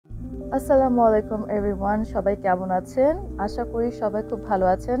আসসালামু আলাইকুম এভরিওয়ান, সবাই কেমন আছেন? আশা করি সবাই খুব ভালো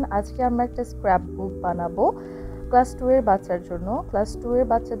আছেন। আজকে আমরা একটা স্ক্র্যাপ বুক বানাবো ক্লাস 2 এর বাচ্চার জন্য। ক্লাস 2 এর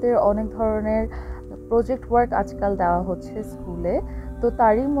বাচ্চাদের অনেক ধরনের প্রজেক্ট ওয়ার্ক আজকাল দেওয়া হচ্ছে স্কুলে, তো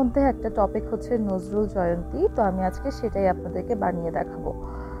তারই মধ্যে একটা টপিক হচ্ছে নজরুল জয়ন্তী। তো আমি আজকে সেটাই আপনাদেরকে বানিয়ে দেখাবো।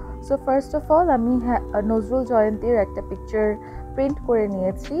 সো ফার্স্ট অফ অল আমি নজরুল জয়ন্তীর একটা পিকচার প্রিন্ট করে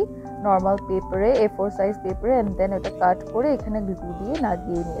নিয়েছি নর্মাল পেপারে, A4 সাইজ পেপারে, অ্যান্ড দেন ওটা কাট করে এখানে গ্লু দিয়ে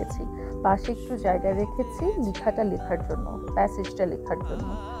লাগিয়ে নিয়েছি। পাশে একটু জায়গা রেখেছি লেখাটা লেখার জন্য, প্যাসেজটা লেখার জন্য।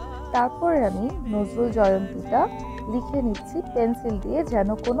 তারপরে আমি নজরুল জয়ন্তীটা লিখে নিচ্ছি পেন্সিল দিয়ে, যেন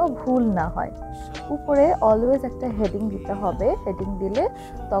কোনো ভুল না হয়। উপরে অলওয়েজ একটা হেডিং দিতে হবে, হেডিং দিলে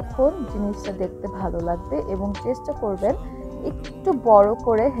তখন জিনিসটা দেখতে ভালো লাগবে, এবং চেষ্টা করবেন একটু বড়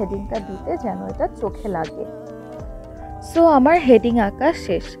করে হেডিংটা দিতে যেন এটা চোখে লাগে। সো আমার হেডিং আঁকা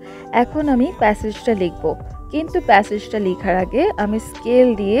শেষ। এখন আমি প্যাসেজটা লিখব, কিন্তু প্যাসেজটা লেখার আগে আমি স্কেল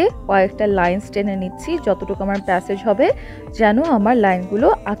দিয়ে কয়েকটা লাইনস টেনে নিচ্ছি, যতটুকু আমার প্যাসেজ হবে যেন আমার লাইনগুলো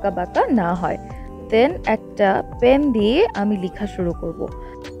আঁকা বাঁকা না হয়। দেন একটা পেন দিয়ে আমি লেখা শুরু করব।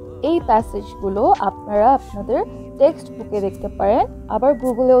 এই প্যাসেজগুলো আপনারা আপনাদের টেক্সট বুকে দেখতে পারেন, আবার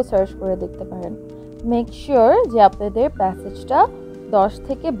গুগলেও সার্চ করে দেখতে পারেন। মেক শিওর যে আপনাদের প্যাসেজটা 10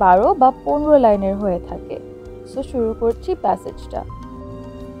 থেকে 12 বা 15 লাইনের হয়ে থাকে। সো শুরু করছি প্যাসেজটা।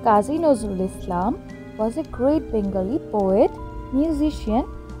 Kazi Nazrul Islam was a great Bengali poet, musician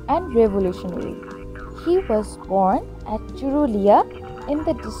and revolutionary. He was born at Churulia in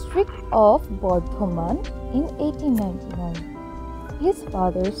the district of Bardhaman in 1899. His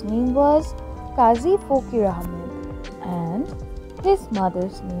father's name was Kazi Fokir Ahmed and his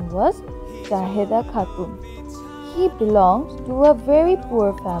mother's name was Jaheda Khatun. He belonged to a very poor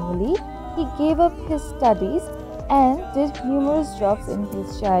family. He gave up his studies and did numerous jobs in his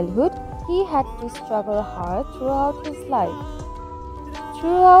childhood. He had to struggle hard throughout his life.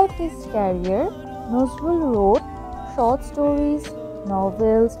 Throughout his career, Nazrul wrote short stories,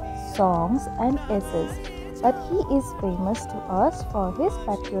 novels, songs and essays, but he is famous to us for his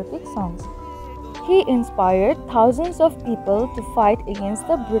patriotic songs. He inspired thousands of people to fight against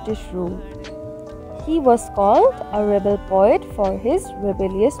the British rule. He was called a rebel poet for his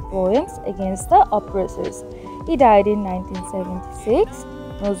rebellious poems against the oppressors. He died in 1976.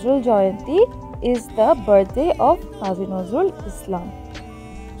 Nazrul Jayanti is the birthday of Kazi Nazrul Islam.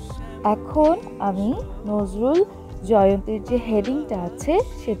 এখন আমি নজরুল জয়ন্তীর যে হেডিংটা আছে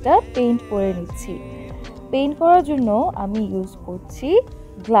সেটা paint করে নিচ্ছি। Paint করার জন্য আমি ইউজ করছি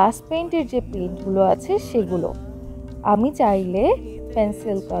গ্লাস পেইন্টের যে পেইন্টগুলো আছে সেগুলো। আমি চাইলে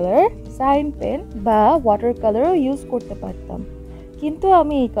পেন্সিল কালার, সাইন পেন বা ওয়াটার কালারও ইউজ করতে পারতাম, কিন্তু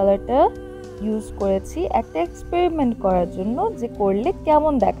আমি এই কালারটা ইউজ করেছি একটা এক্সপেরিমেন্ট করার জন্য, যে করলে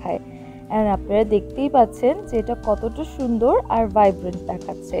কেমন দেখায়। অ্যান্ড আপনারা দেখতেই পাচ্ছেন যে এটা কতটা সুন্দর আর ভাইব্রেন্ট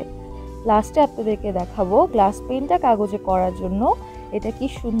দেখাচ্ছে। লাস্টে আপনাদেরকে দেখাবো গ্লাস পেইন্টটা কাগজে করার জন্য এটা কি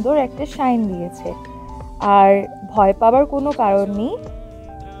সুন্দর একটা শাইন দিয়েছে। আর ভয় পাবার কোনো কারণ নেই,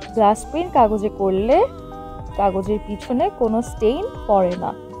 গ্লাস পেইন্ট কাগজে করলে কাগজের পিছনে কোনো স্টেইন পড়ে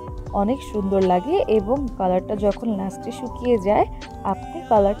না, অনেক সুন্দর লাগে, এবং কালারটা যখন লাস্টে শুকিয়ে যায় আপনি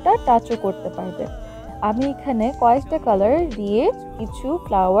কালারটা টাচও করতে পারবেন। আমি এখানে কয়েকটা কালার দিয়ে কিছু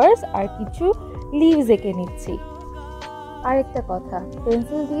ফ্লাওয়ার্স আর কিছু লিভস এঁকে নিচ্ছি। আরেকটা কথা,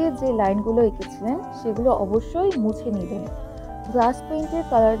 পেন্সিল দিয়ে যে লাইনগুলো এঁকেছিলেন সেগুলো অবশ্যই মুছে নেবেন। গ্লাস পেইন্টের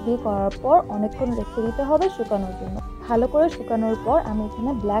কালার দিয়ে করার পর অনেকক্ষণ রেখে দিতে হবে শুকানোর জন্য। ভালো করে শুকানোর পর আমি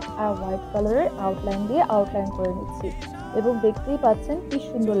এখানে ব্ল্যাক আর হোয়াইট কালারের আউটলাইন দিয়ে আউটলাইন করে নিচ্ছি, এবং দেখতেই পাচ্ছেন কি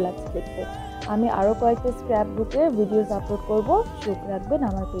সুন্দর লাগছে দেখতে। আমি আরও কয়েকটা স্ক্র্যাপ বুকের ভিডিওস আপলোড করব, চোখ রাখবেন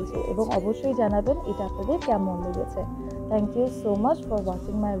আমার পেজে, এবং অবশ্যই জানাবেন এটা আপনাদের কেমন লেগেছে। Thank you so much for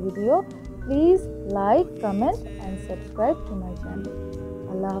watching my video. Please like, comment and subscribe to my channel.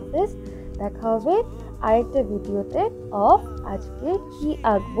 আল্লাহ হাফেজ, দেখা হবে আরেকটা ভিডিওতে অফ আজকে কি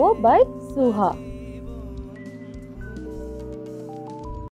আঁকবো বাই সুহা।